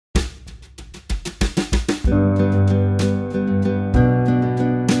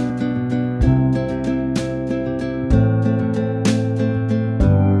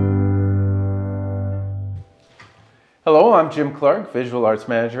Jim Clark, Visual Arts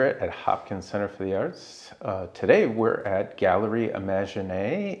Manager at Hopkins Center for the Arts. Today we're at Gallery Imagine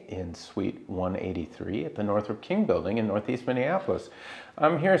in Suite 183 at the Northrop King Building in Northeast Minneapolis.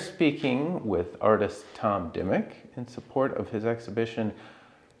 I'm here speaking with artist Tom Dimock in support of his exhibition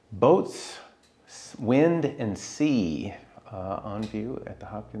Boats, Wind and Sea on view at the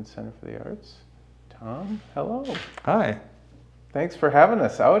Hopkins Center for the Arts. Tom, hello. Hi. Thanks for having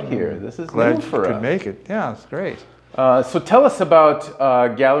us out here. This is Glad new for you us. could make it. Yeah, it's great. So tell us about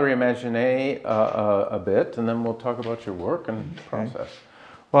Gallery Imagine a bit, and then we'll talk about your work and process.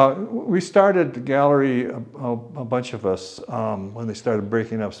 Well, we started the gallery, a bunch of us, when they started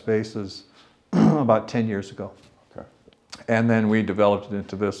breaking up spaces about 10 years ago. Okay. And then we developed it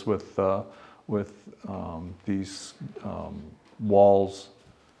into this with these walls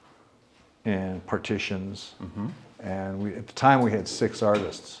and partitions. Mm-hmm. And at the time we had 6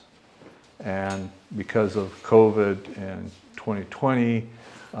 artists. And because of COVID and 2020,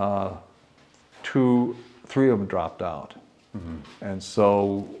 3 of them dropped out. Mm-hmm. And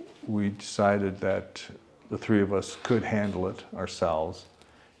so we decided that the 3 of us could handle it ourselves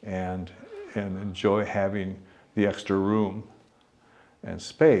and enjoy having the extra room and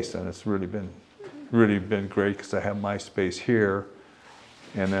space. And it's really been great because I have my space here,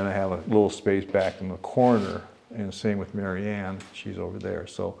 and then I have a little space back in the corner. And same with Mary Ann, she's over there.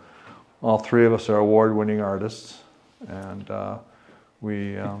 So all 3 of us are award-winning artists, and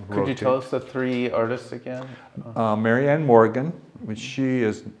we Could you tell us the 3 artists again? Mary Ann Morgan, which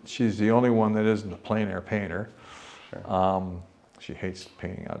she's the only one that isn't a plein air painter. Sure. She hates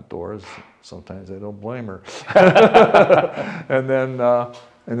painting outdoors. Sometimes I don't blame her. and then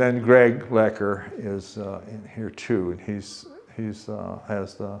Greg Lecker is in here too, and he's has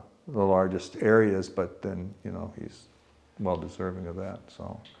the largest areas, but then he's well deserving of that.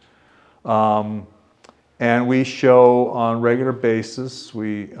 So. And we show on regular basis.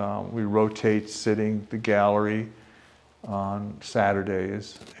 We rotate sitting the gallery on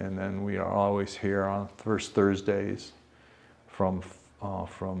Saturdays, and then we are always here on first Thursdays from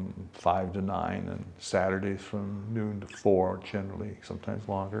 5 to 9, and Saturdays from noon to 4, generally, sometimes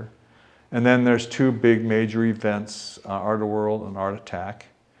longer. And then there's 2 big major events, Art World and Art Attack,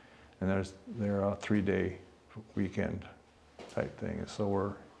 and they're a 3-day weekend type thing. And so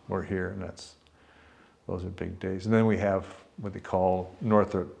we're here, and those are big days. And then we have what they call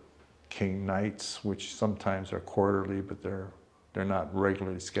Northrop King Nights, which sometimes are quarterly, but they're not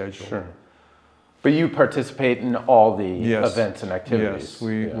regularly scheduled. Sure. But you participate in all the events and activities. Yes,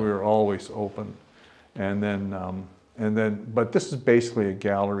 we're always open. And then, but this is basically a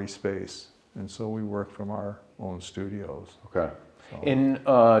gallery space, and so we work from our own studios. Okay. So. And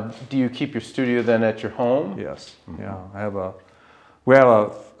do you keep your studio then at your home? Yes. Mm-hmm. Yeah, we have a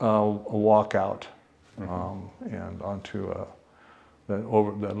walkout, mm-hmm. and onto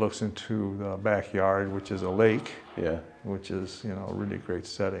that looks into the backyard, which is a lake. Yeah. Which is a really great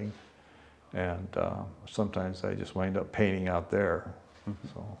setting, and sometimes I just wind up painting out there. Mm-hmm.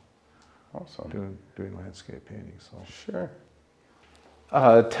 So awesome. Doing landscape painting. So sure.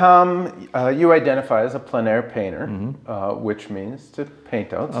 Tom, you identify as a plein air painter, mm-hmm. Which means to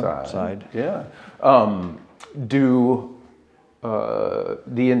paint outside. Yeah.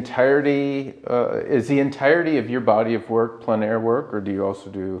 Is the entirety of your body of work plein air work, or do you also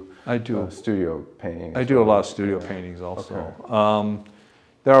do studio painting? I do a lot of studio paintings also. Okay.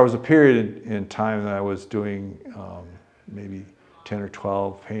 There was a period in time that I was doing maybe 10 or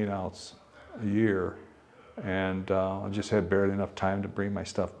 12 paint-outs a year, and I just had barely enough time to bring my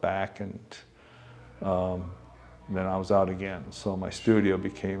stuff back, and then I was out again. So my studio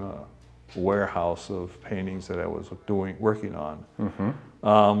became a warehouse of paintings that I was working on. Mm-hmm.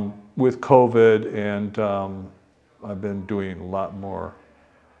 With COVID, and I've been doing a lot more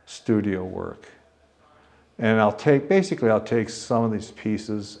studio work. And I'll take some of these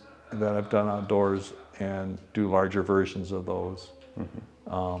pieces that I've done outdoors and do larger versions of those,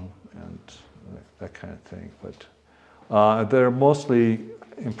 mm-hmm. And that kind of thing. But they're mostly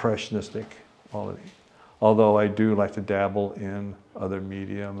impressionistic quality, although I do like to dabble in other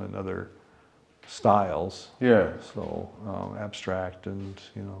medium and other styles. Yeah. So abstract and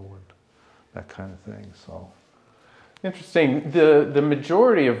that kind of thing. So interesting. The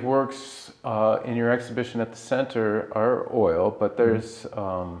majority of works in your exhibition at the center are oil, but there's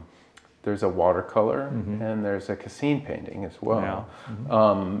a watercolor, mm-hmm. and there's a Cassine painting as well. Yeah.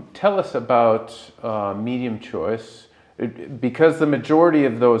 Mm-hmm. Tell us about medium choice, because the majority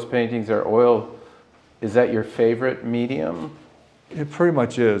of those paintings are oil. Is that your favorite medium? It pretty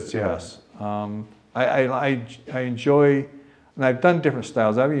much is. Yeah. Yes. I enjoy, and I've done different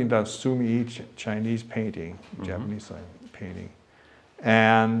styles. I've even done sumi Chinese painting, mm-hmm. Japanese painting.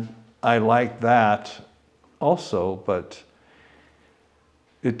 And I like that also, but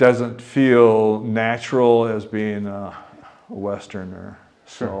it doesn't feel natural as being a Westerner.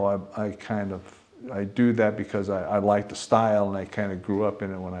 So I do that because I like the style, and I kind of grew up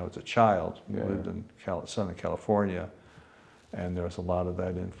in it when I was a child. Yeah. Lived in Southern California, and there was a lot of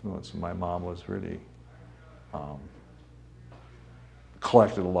that influence. My mom was really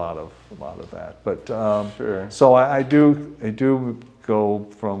collected a lot of that. But Sure. so I do go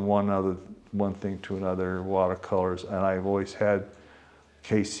from one thing to another, watercolors, and I've always had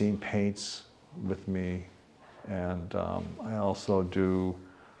casein paints with me, and I also do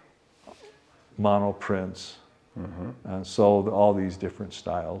monoprints, and so all these different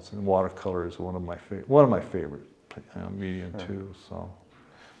styles. And watercolor is one of my favorite medium too. So.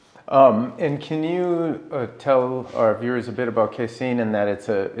 And can you tell our viewers a bit about casein, in that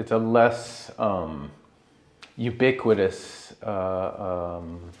it's a less ubiquitous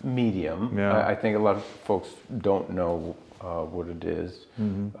medium? Yeah. I think a lot of folks don't know what it is.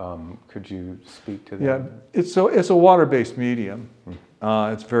 Could you speak to that? Yeah, it's a water-based medium.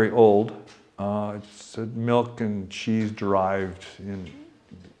 It's very old. It's milk and cheese derived in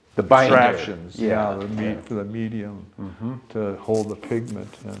The binder. extractions. Yeah. For the medium to hold the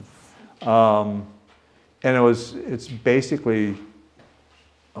pigment. And it's basically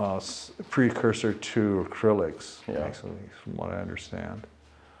a precursor to acrylics, actually, from what I understand.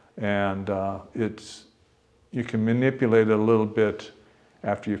 And you can manipulate it a little bit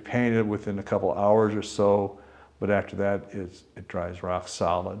after you've painted it within a couple hours or so, but after that it dries rock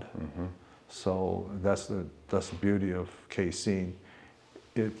solid. So that's the beauty of casein.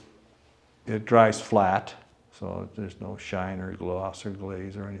 It dries flat, so there's no shine or gloss or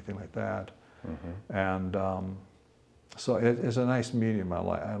glaze or anything like that. And so it's a nice medium.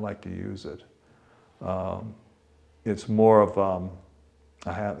 I like to use it. It's more of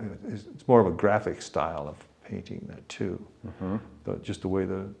it's more of a graphic style of painting that too. Just the way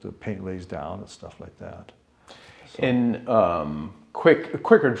the paint lays down and stuff like that. So. In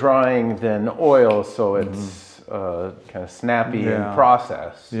quicker drying than oil, so it's kind of snappy in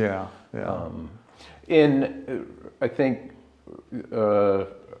process. Yeah. I think an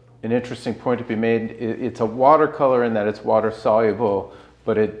interesting point to be made, it's a watercolor in that it's water soluble,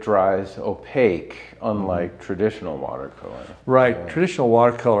 but it dries opaque, unlike traditional watercolor. Right. Traditional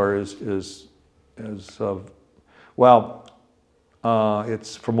watercolor is it's,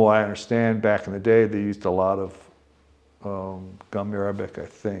 from what I understand, back in the day they used a lot of gum arabic, I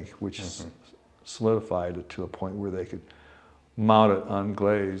think, which solidified it to a point where they could mount it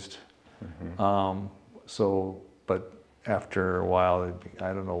unglazed. But after a while,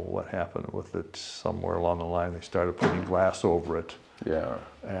 I don't know what happened with it. Somewhere along the line, they started putting glass over it. Yeah.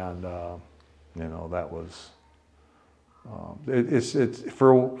 And that was it's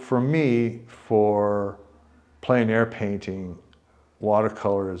for me, for plein air painting,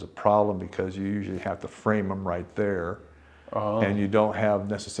 watercolor is a problem because you usually have to frame them right there. And you don't have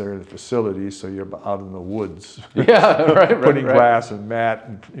necessarily the facilities, so you're out in the woods. Putting glass and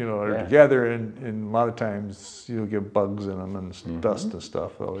mat, together, and a lot of times you'll get bugs in them and dust and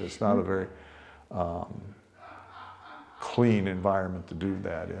stuff. So it's not a very clean environment to do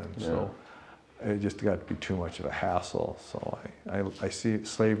that in. So it just got to be too much of a hassle. So I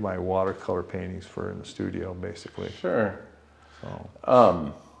save my watercolor paintings for in the studio, basically. Sure.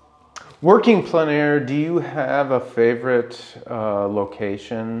 So. Working plein air, do you have a favorite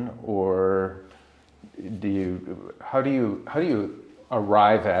location, or how do you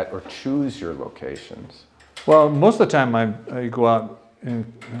arrive at or choose your locations? Well, most of the time I go out in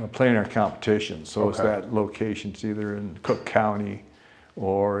plein air competitions, so it's that location. It's either in Cook County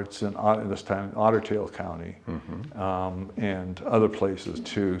or it's in this time Otter Tail County, and other places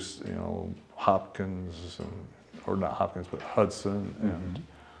too. Hopkins, or not Hopkins, but Hudson and.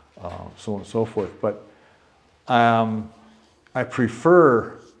 So on and so forth, but I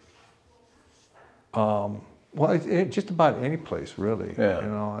prefer just about any place, really.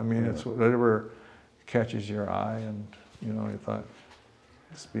 It's whatever catches your eye, and you thought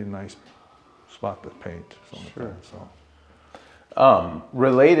this would be a nice spot to paint. Something like that, so.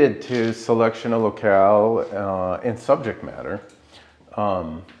 Related to selection of locale and subject matter,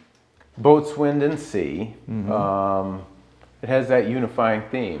 boats, wind, and sea. It has that unifying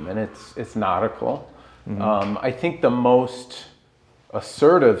theme, and it's nautical. I think the most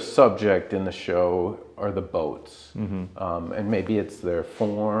assertive subject in the show are the boats, and maybe it's their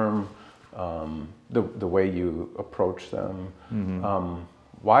form, the way you approach them.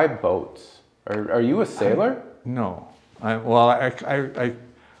 Why boats? Are you a sailor? No,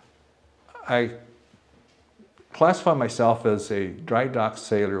 classify myself as a dry dock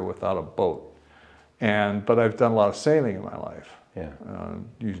sailor without a boat. But I've done a lot of sailing in my life. Yeah.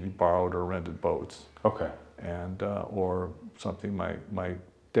 Usually borrowed or rented boats. Okay. And or something. My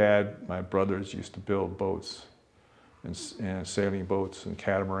dad, my brothers used to build boats, and sailing boats and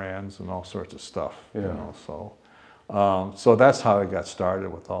catamarans and all sorts of stuff. Yeah. You know, so that's how I got started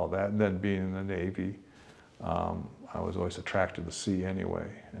with all that. And then being in the Navy, I was always attracted to the sea anyway,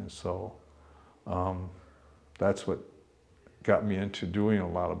 and so that's what got me into doing a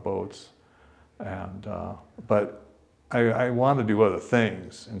lot of boats. And but I want to do other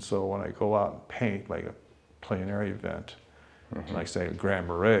things, and so when I go out and paint, like a plein air event, like say a Grand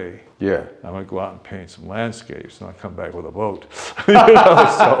Marais, yeah, I'm gonna go out and paint some landscapes, and I come back with a boat. You know,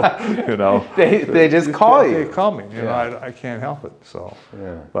 so you know they just call you. They call me. You know, I can't help it. So,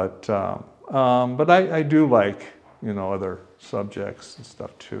 but I do like, you know, other subjects and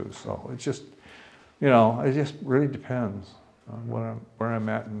stuff too. So it's just, you know, it just really depends on where I'm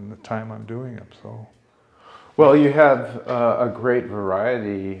at and the time I'm doing it. So. Well, you have a great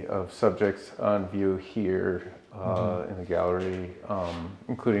variety of subjects on view here in the gallery,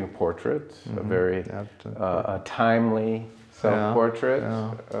 including portraits, a very timely self-portrait.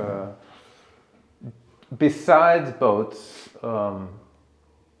 Besides boats,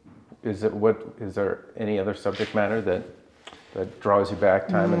 is there any other subject matter that draws you back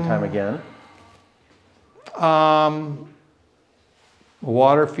time and time again?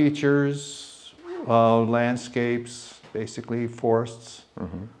 Water features. Landscapes, basically forests.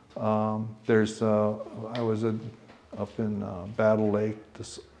 I was up in Battle Lake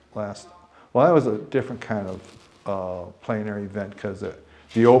that was a different kind of plein air event because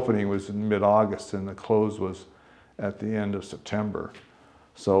the opening was in mid-August and the close was at the end of September.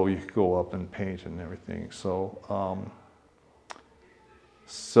 So you could go up and paint and everything. So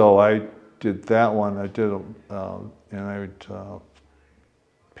I did that one. I did, and I would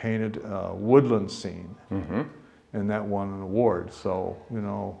painted a woodland scene, and that won an award. So, you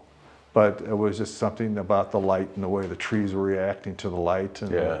know, but it was just something about the light and the way the trees were reacting to the light and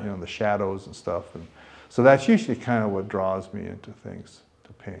you know, the shadows and stuff. And so that's usually kind of what draws me into things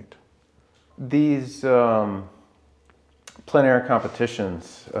to paint. These plein air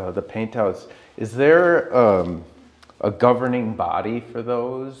competitions, the paint outs, is there a governing body for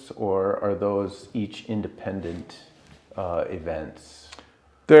those, or are those each independent events?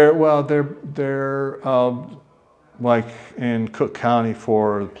 They're like in Cook County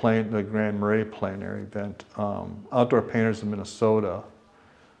for the Grand Marais plein air event. Outdoor Painters of Minnesota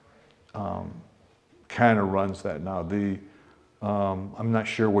kind of runs that now. I'm not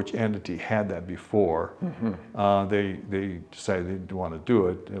sure which entity had that before. They decided they didn't want to do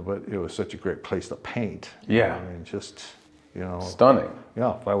it, but it was such a great place to paint. Yeah, I mean, just, you know, stunning.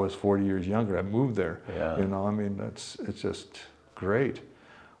 Yeah, if I was 40 years younger, I'd move there. Yeah, you know, I mean, it's just great.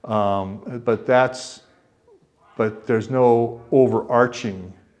 But there's no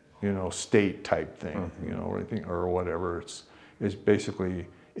overarching, you know, state type thing, you know, or anything or whatever. It's basically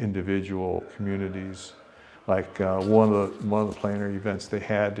individual communities. Like one of the plein air events they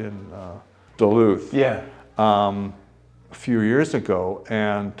had in Duluth, a few years ago,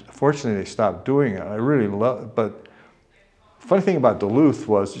 and fortunately they stopped doing it. I really love. But funny thing about Duluth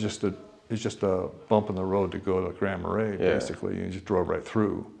was it's just a bump in the road to go to Grand Marais, basically. You just drove right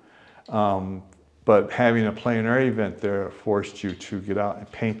through. But having a plein air event there forced you to get out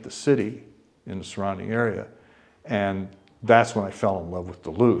and paint the city in the surrounding area. And that's when I fell in love with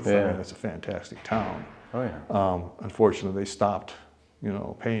Duluth. I mean, it's a fantastic town. Oh, yeah. Unfortunately, they stopped, you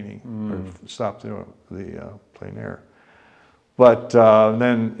know, painting, or stopped the plein air. But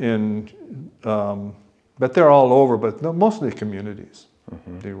but they're all over, but most of the communities.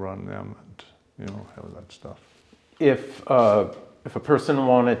 They run them and, you know, have that stuff. If a person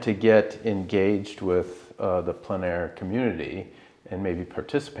wanted to get engaged with the plein air community and maybe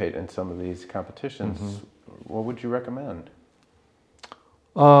participate in some of these competitions, what would you recommend?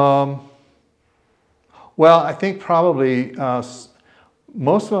 Well, I think probably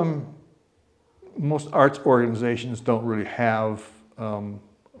most arts organizations don't really have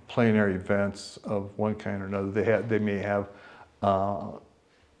plein air events of one kind or another. They may have a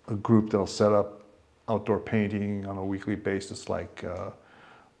group that'll set up outdoor painting on a weekly basis, like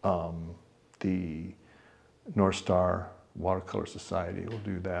the North Star Watercolor Society will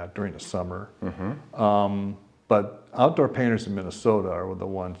do that during the summer. But Outdoor Painters in Minnesota are the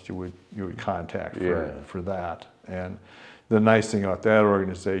ones you would contact for that. And the nice thing about that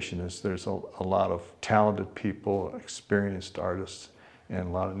organization is there's a lot of talented people, experienced artists, and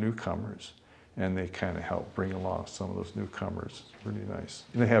a lot of newcomers. and they kind of help bring along some of those newcomers. It's really nice.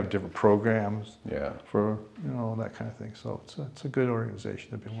 And they have different programs for, you know, that kind of thing. So it's a good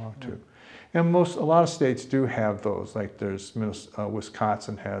organization to belong to. And a lot of states do have those. Like there's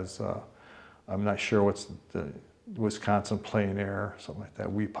Wisconsin has, I'm not sure what's the Wisconsin Plein Air, something like that.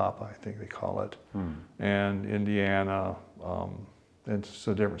 WEPAPA, I think they call it. And Indiana, and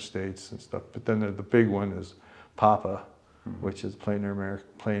so different states and stuff. But then the big one is PAPA, which is Plein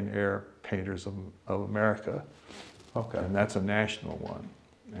Air Painters of America. Okay. And that's a national one.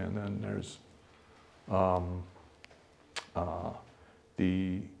 And then there's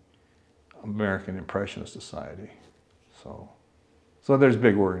the American Impressionist Society. So there's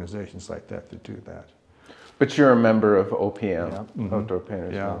big organizations like that that do that. But you're a member of OPM, Outdoor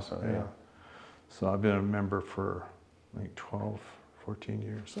Painters. Yeah. So I've been a member for like 12, 14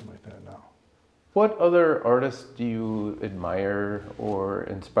 years, something like that now. What other artists do you admire or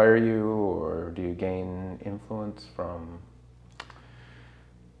inspire you, or do you gain influence from?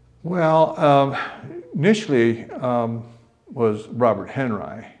 Well, initially was Robert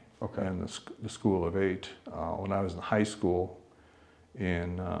Henry and the School of Eight. When I was in high school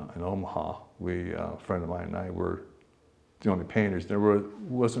in Omaha, a friend of mine and I were the only painters. There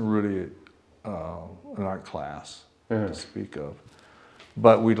wasn't really an art class to speak of,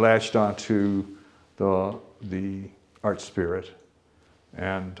 but we latched onto the art spirit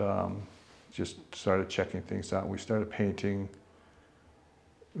and just started checking things out. We started painting,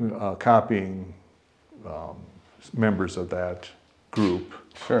 copying members of that group,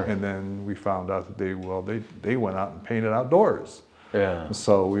 and then we found out that they went out and painted outdoors. And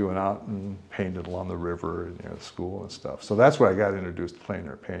so we went out and painted along the river near the school and stuff. So that's where I got introduced to plein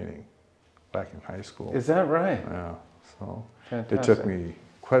air painting back in high school. Is that right? Yeah. So fantastic. It took me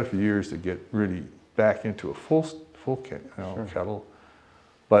quite a few years to get really back into a full kettle,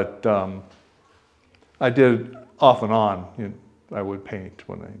 but I did off and on. I would paint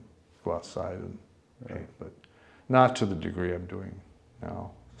when I go outside and paint, but not to the degree I'm doing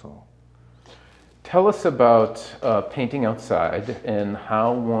now. So, tell us about painting outside and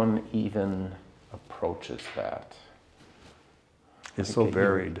how one even approaches that. It's so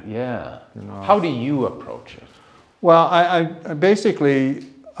varied. Yeah. You know. How do you approach it? Well, I basically,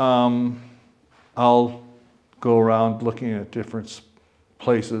 I'll go around looking at different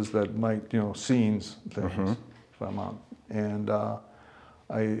places that might, scenes, things, if I'm out. And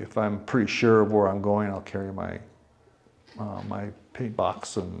if I'm pretty sure of where I'm going, I'll carry my my paint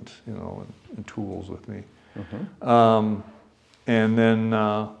box and and tools with me. And then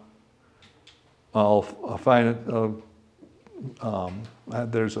I'll find it.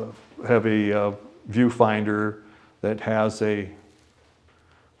 There's a viewfinder that has a.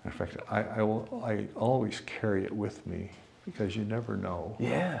 In fact, I always carry it with me because you never know.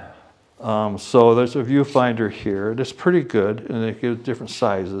 Yeah. So there's a viewfinder here. It's pretty good, and it gives different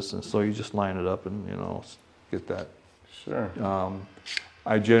sizes, and so you just line it up and get that. Sure.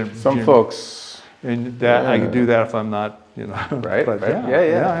 Some folks. And that I can do that if I'm not, Right. But right.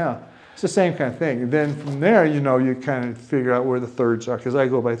 Yeah. It's the same kind of thing. And then from there, you kind of figure out where the thirds are, because I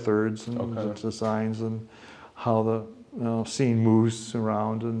go by thirds and the designs and how the scene moves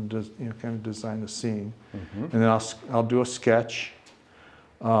around and just, kind of design the scene. And then I'll do a sketch,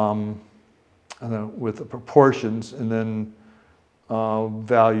 and then with the proportions, and then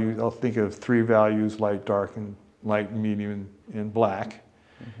value. I'll think of 3 values: light, dark, and light, medium, and black.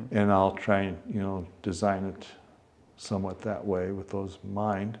 And I'll try and design it somewhat that way with those in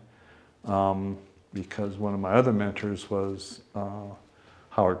mind. Because one of my other mentors was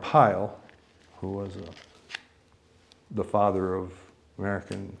Howard Pyle, who was the father of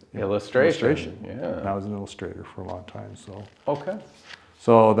American illustration. Yeah. And I was an illustrator for a long time. So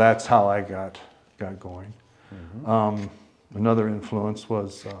so that's how I got going. Another influence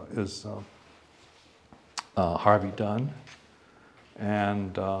is Harvey Dunn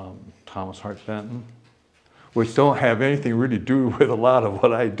and Thomas Hart Benton, which don't have anything really to do with a lot of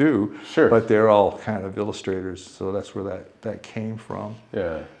what I do. Sure. But they're all kind of illustrators, so that's where that came from.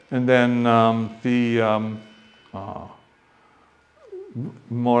 Yeah. And then the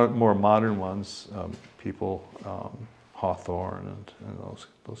more modern ones, people, Hawthorne and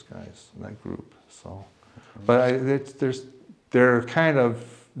those guys in that group. So, but they're kind of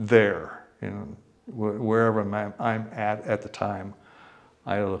there, wherever I'm at the time.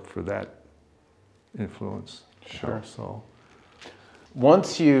 I look for that influence. Sure. So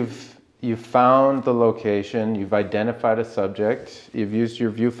once you've found the location, you've identified a subject, you've used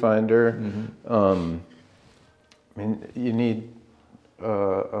your viewfinder. I mean, you need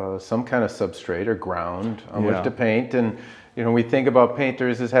some kind of substrate or ground on Yeah. which to paint. And we think about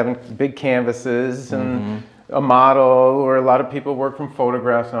painters as having big canvases and a model, or a lot of people work from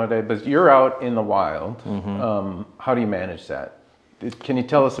photographs nowadays. But you're out in the wild. How do you manage that? Can you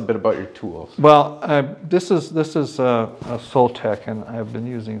tell us a bit about your tools? Well, this is a Soltech, and I've been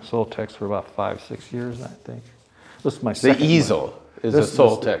using Soltex for about 5-6 years, I think. This is my second The easel is a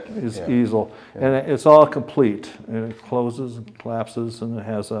Soltech. Is easel, and it's all complete. And it closes and collapses, and it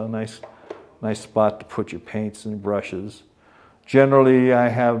has a nice spot to put your paints and brushes. Generally,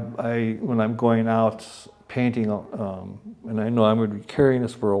 when I'm going out painting, and I know I'm going to be carrying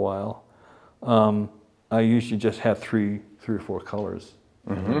this for a while, I usually just have three or four colors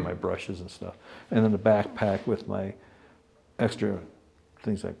in my brushes and stuff. And then the backpack with my extra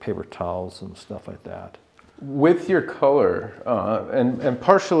things like paper towels and stuff like that. With your color, and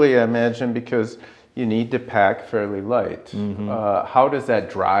partially I imagine because you need to pack fairly light, how does that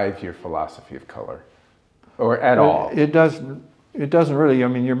drive your philosophy of color? Or at all? It doesn't really. I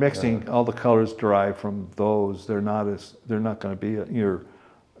mean, you're mixing all the colors derived from those. They're not going to be,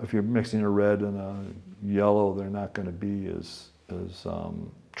 if you're mixing a red and a yellow, they're not going to be as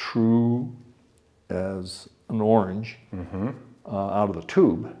true as an orange out of the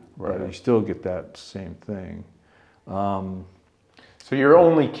tube. Right. But you still get that same thing. So you're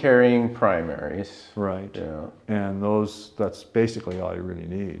only carrying primaries. Right. Yeah. And that's basically all you really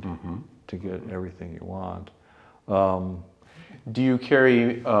need to get everything you want. Do you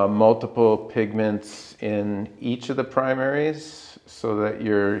carry multiple pigments in each of the primaries so that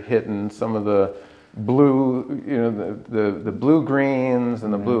you're hitting some of the blue, the blue greens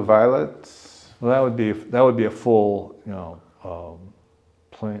and the blue violets? Well, that would be a full,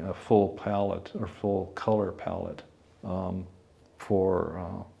 a full palette or full color palette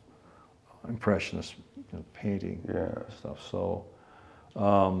for impressionist painting stuff. So,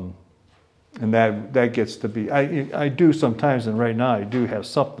 and that gets to be. I do sometimes, and right now I do have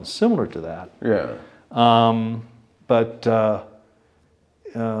something similar to that. Yeah.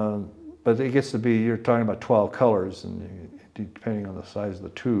 But it gets to be, you're talking about 12 colors, and depending on the size of the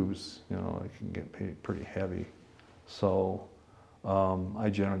tubes, it can get pretty heavy. So I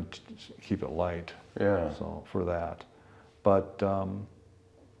generally keep it light. Yeah. So for that, but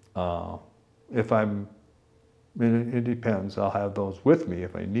it depends. I'll have those with me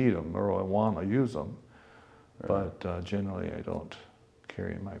if I need them or I want to use them. Right. But generally, I don't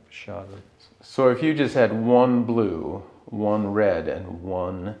carry my facade. So if you just had one blue, one red, and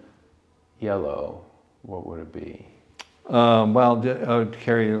one yellow, what would it be? Well, I would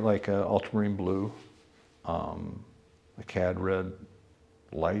carry like an ultramarine blue, a cad red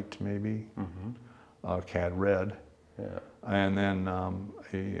light maybe, cad red, and then a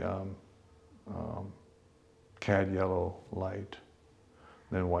cad yellow light,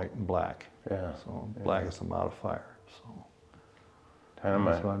 then white and black. Yeah. So black is a modifier. So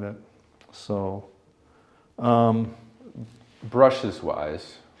that's about it. So brushes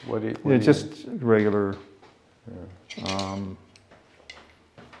wise, what do you just regular.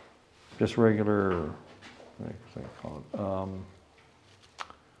 Just regular, what do I call it?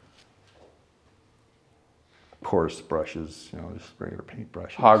 Coarse brushes, just regular paint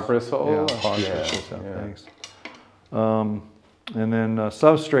brushes. Hog bristle? Yeah, hog bristles, thanks. And then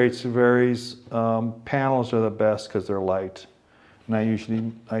substrates varies. Panels are the best because they're light. And I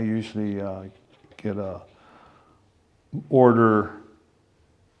usually get a order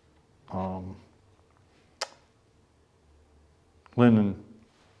linen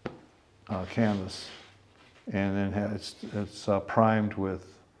canvas, and then it's primed with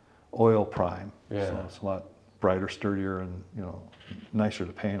oil prime. Yeah. So it's a lot brighter, sturdier, and nicer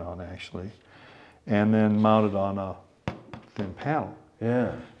to paint on actually. And then mounted on a thin panel.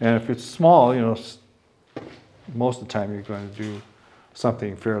 Yeah. And if it's small, most of the time you're going to do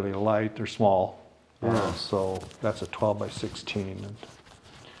something fairly light or small. Yeah. So that's a 12 by 16.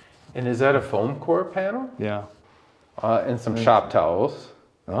 And is that a foam core panel? Yeah. And some shop towels.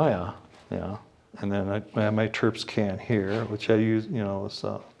 Oh yeah, yeah. And then I have my Terps can here, which I use, as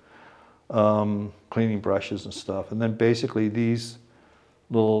cleaning brushes and stuff. And then basically these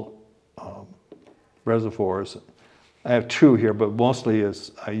little reservoirs, I have two here, but mostly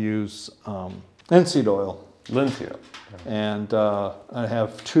I use linseed oil. Linseed. And I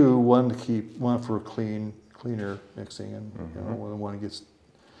have two, one for cleaner mixing, and when one gets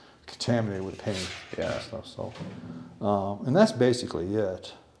contaminated with paint and stuff. So, and that's basically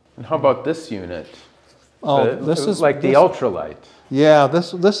it. And how about this unit? Oh, this is like the ultralight. Yeah,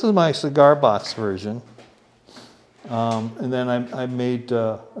 this is my cigar box version. And then I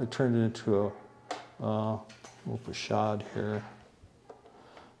turned it into a little facade here.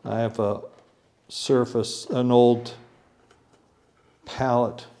 I have a surface, an old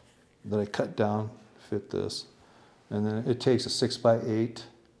pallet that I cut down to fit this. And then it takes a 6x8.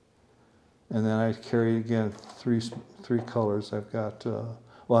 And then I carry, again, three colors. I've got,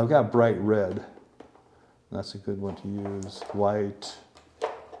 well, I've got bright red. That's a good one to use. White,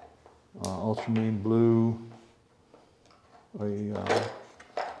 ultramarine blue, light,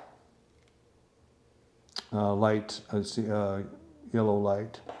 yellow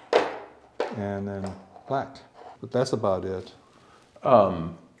light, and then black. But that's about it.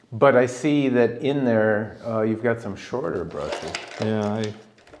 But I see that in there you've got some shorter brushes. Yeah,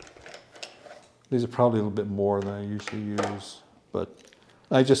 these are probably a little bit more than I usually use, but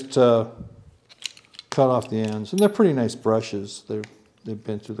I just cut off the ends, and they're pretty nice brushes. They've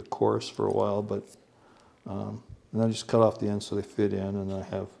been through the course for a while, but and I just cut off the ends so they fit in, and I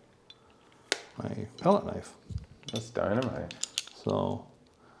have my palette knife. That's dynamite. So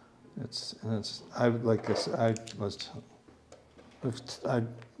I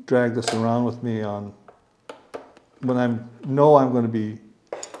drag this around with me on when I know I'm going to be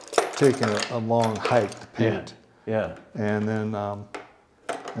taking a long hike to paint. Yeah. And then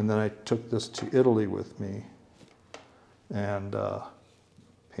I took this to Italy with me and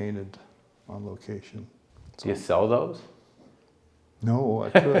painted on location. So, do you sell those? no, I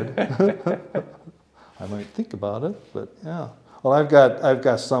could. I might think about it, but yeah. Well, I've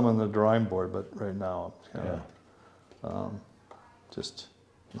got some on the drawing board, but right now I'm kind of just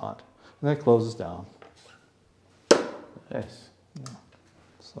not. And then it closes down. Nice.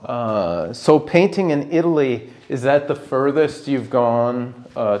 Yeah. So painting in Italy, is that the furthest you've gone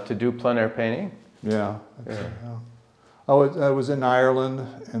to do plein air painting? Yeah. Yeah. I was in Ireland,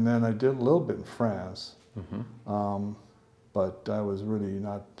 and then I did a little bit in France. Mm-hmm. But I was really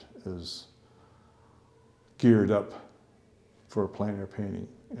not as geared up for plein air painting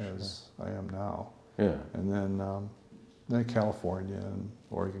as I am now. Yeah. And then California and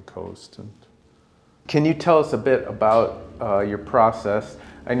Oregon coast. And can you tell us a bit about your process?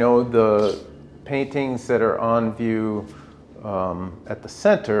 I know the paintings that are on view at the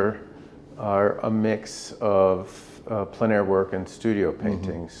center are a mix of plein air work and studio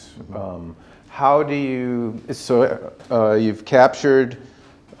paintings. Mm-hmm. How do you, so you've captured,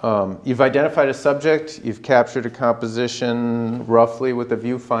 you've identified a subject, you've captured a composition roughly with a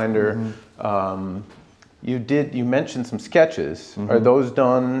viewfinder. Mm-hmm. You mentioned some sketches. Mm-hmm. Are those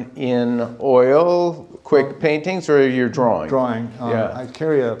done in oil, quick paintings, or you're drawing? Drawing. Yeah. I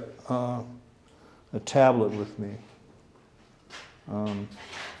carry a tablet with me,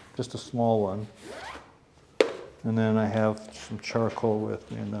 just a small one. And then I have some charcoal with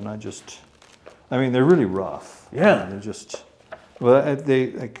me, and then I mean, they're really rough. Yeah. They're just, well,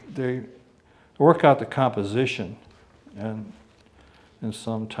 they work out the composition, and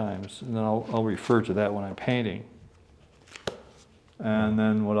sometimes, and then I'll refer to that when I'm painting. And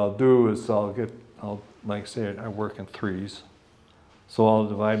then what I'll do is like say I work in threes, so I'll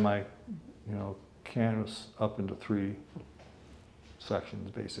divide my, canvas up into 3 sections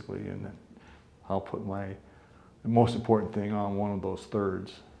basically, and then I'll put the most important thing on one of those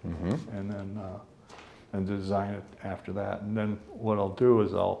thirds. Mm-hmm. And then and design it after that. And then what I'll do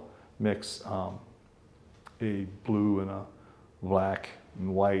is I'll mix a blue and a black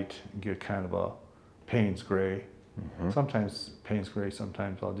and white and get kind of a Payne's gray. Mm-hmm. Sometimes Payne's gray,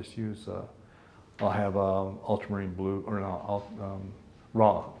 sometimes I'll just use, I'll have ultramarine blue, or no,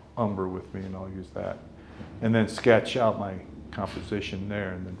 raw umber with me, and I'll use that. And then sketch out my composition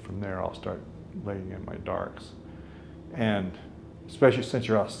there, and then from there I'll start laying in my darks. And especially since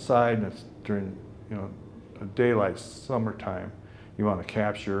you're outside and it's during, a daylight summertime, you want to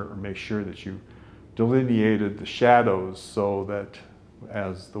capture or make sure that you delineated the shadows so that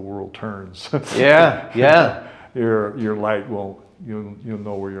as the world turns, your light will, you'll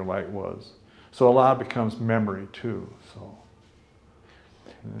know where your light was. So a lot becomes memory too. So.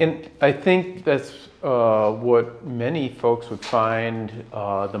 Yeah. And I think that's what many folks would find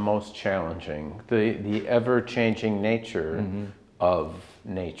the most challenging, the ever-changing nature mm-hmm. of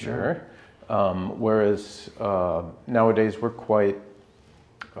nature. Yeah. Whereas nowadays we're quite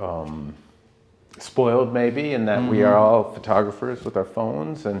spoiled maybe in that mm-hmm. we are all photographers with our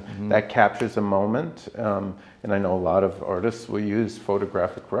phones, and mm-hmm. that captures a moment. And I know a lot of artists will use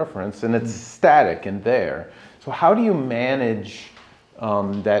photographic reference, and it's mm-hmm. static and there. So how do you manage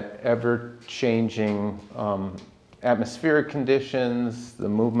that ever-changing atmospheric conditions, the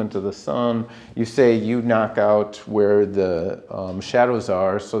movement of the sun? You say you knock out where the shadows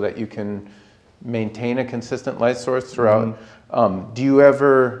are so that you can maintain a consistent light source throughout. Mm-hmm. Do you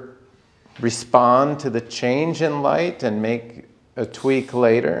ever respond to the change in light and make a tweak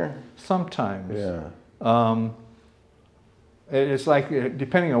later? Sometimes. Yeah. It's like,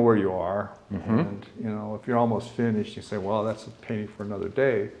 depending on where you are, Mm-hmm. and you know, if you're almost finished, you say, well, that's a painting for another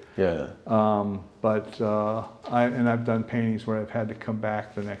day. Yeah. I've done paintings where I've had to come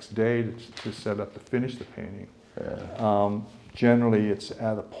back the next day to set up to finish the painting. Yeah. Generally, it's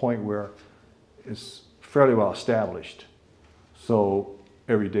at a point where it's fairly well established, so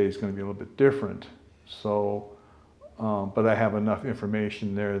every day is going to be a little bit different. So, but I have enough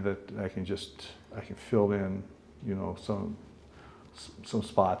information there that I can fill in, you know, some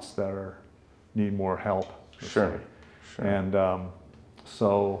spots that need more help. Sure. Sure. And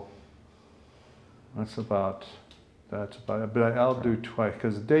so that's about it. But I'll do twice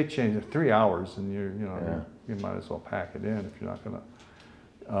because the day changes 3 hours, and you might as well pack it in if you're not gonna.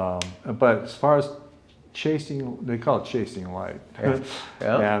 But as far as chasing, they call it chasing light. Yeah.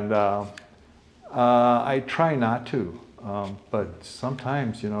 Yeah. And I try not to. But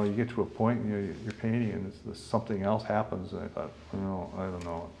sometimes, you know, you get to a point and you're painting and something else happens, and I thought, I don't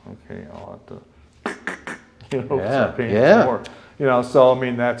know, okay, I'll have to, start painting some more. You know, so I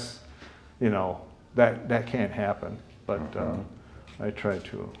mean, that's, you know, that can't happen, but I try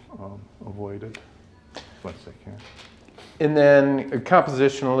to avoid it as much as I can. And then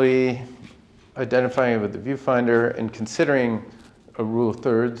compositionally, identifying it with the viewfinder and considering a rule of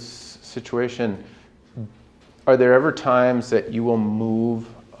thirds situation, are there ever times that you will move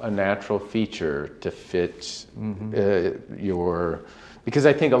a natural feature to fit because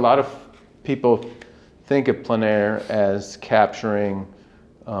I think a lot of people think of plein air as capturing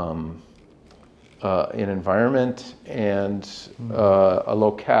an environment and a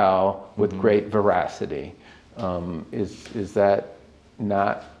locale with great veracity. Is that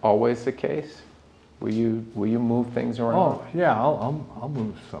not always the case? Will you move things around? Oh yeah, I'll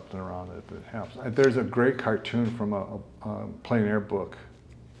move something around if it helps. There's a great cartoon from a plein air book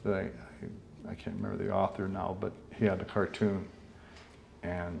that I can't remember the author now, but he had a cartoon,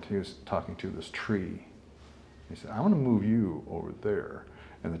 and he was talking to this tree. He said, "I want to move you over there,"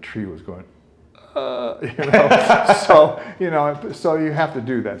 and the tree was going, so you have to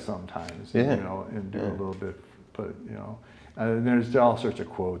do that sometimes, and do a little bit, but and there's all sorts of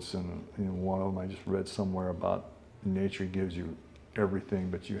quotes, and one of them I just read somewhere about nature gives you everything,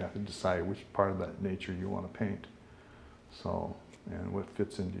 but you have to decide which part of that nature you want to paint. So, and what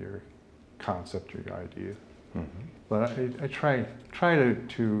fits into your concept or your idea. Mm-hmm. But I try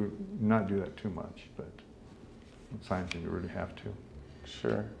to not do that too much, but sometimes you really have to.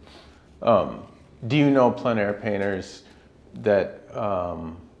 Sure. Do you know plein air painters that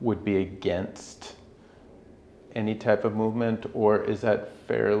would be against any type of movement, or is that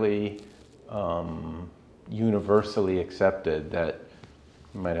fairly universally accepted that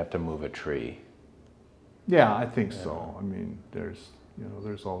you might have to move a tree? Yeah, I think so. I mean, there's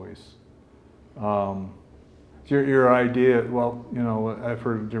always your idea. Well, I've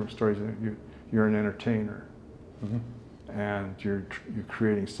heard different stories. You're an entertainer, and you're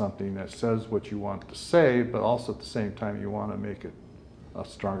creating something that says what you want to say, but also at the same time you want to make it a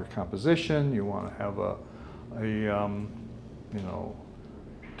stronger composition. You want to have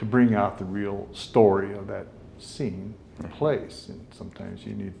to bring out the real story of that scene or place. And sometimes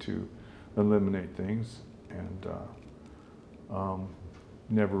you need to eliminate things and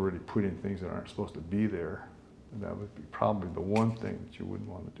never really put in things that aren't supposed to be there. And that would be probably the one thing that you wouldn't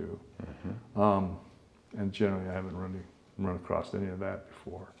want to do. And generally I haven't really run across any of that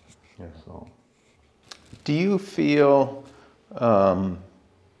before. Yeah. So, do you feel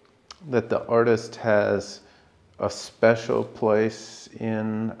that the artist has a special place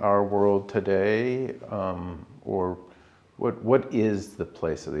in our world today, or what is the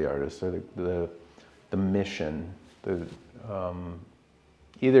place of the artist, or the mission,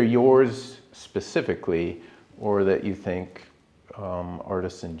 either yours specifically, or that you think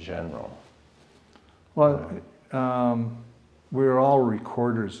artists in general? Well, we're all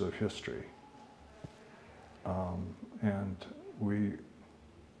recorders of history, and we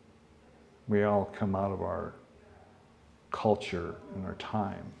all come out of our culture and our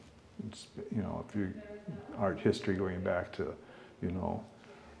time. It's, if you art history going back to,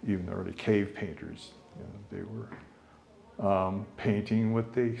 even the early cave painters, they were painting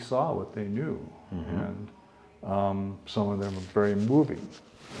what they saw, what they knew, and some of them are very moving,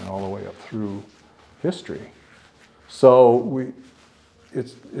 and all the way up through history. So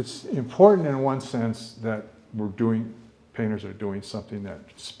it's important in one sense that painters are doing something that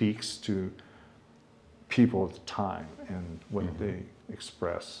speaks to people at the time and what they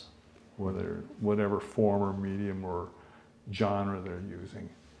express, whatever form or medium or genre they're using.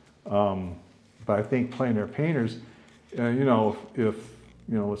 But I think plein air painters you know, if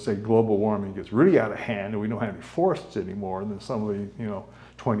you know, let's say global warming gets really out of hand and we don't have any forests anymore, and then somebody, you know,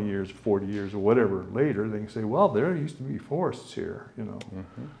 20 years, 40 years, or whatever later, they can say, well, there used to be forests here, you know,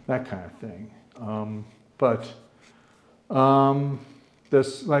 that kind of thing.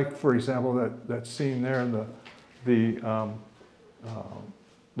 This, like, for example, that scene there in the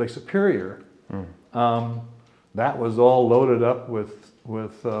Lake Superior, that was all loaded up with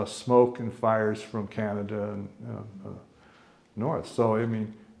smoke and fires from Canada and north. So, I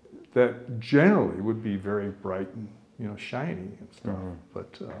mean, that generally would be very bright and, you know, shiny and stuff.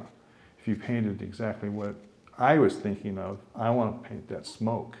 But if you painted exactly what I was thinking of, I want to paint that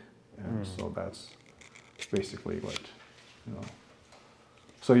smoke. And so that's basically what, you know.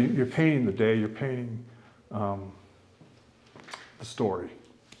 So you're painting the day, you're painting the story,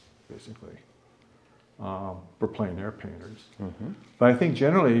 basically. We're plein air painters. But I think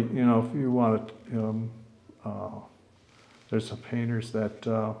generally, you know, if you want to, there's some painters that,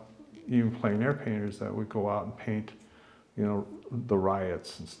 even plein air painters that would go out and paint, you know, the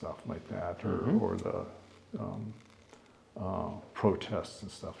riots and stuff like that, or the protests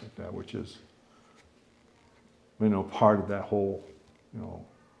and stuff like that, which is, you know, part of that whole, you know,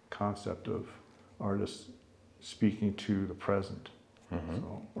 concept of artists speaking to the present,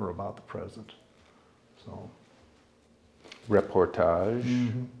 so, or about the present. So,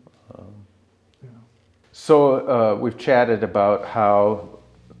 reportage. Yeah. So we've chatted about how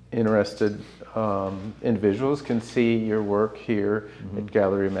interested individuals can see your work here at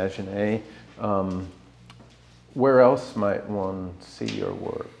Gallery Imaginé. Where else might one see your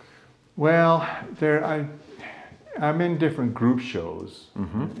work? Well, I'm in different group shows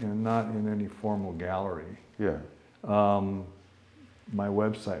and not in any formal gallery. Yeah. My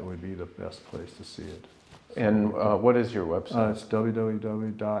website would be the best place to see it. And what is your website? It's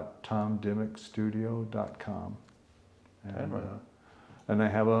www.tomdimockstudio.com. And I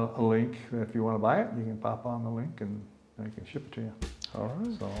have a link. If you want to buy it, you can pop on the link and I can ship it to you. All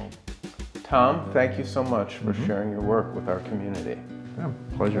right. So, Tom, thank you so much for sharing your work with our community. yeah,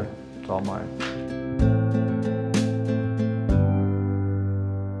 pleasure. It's all mine.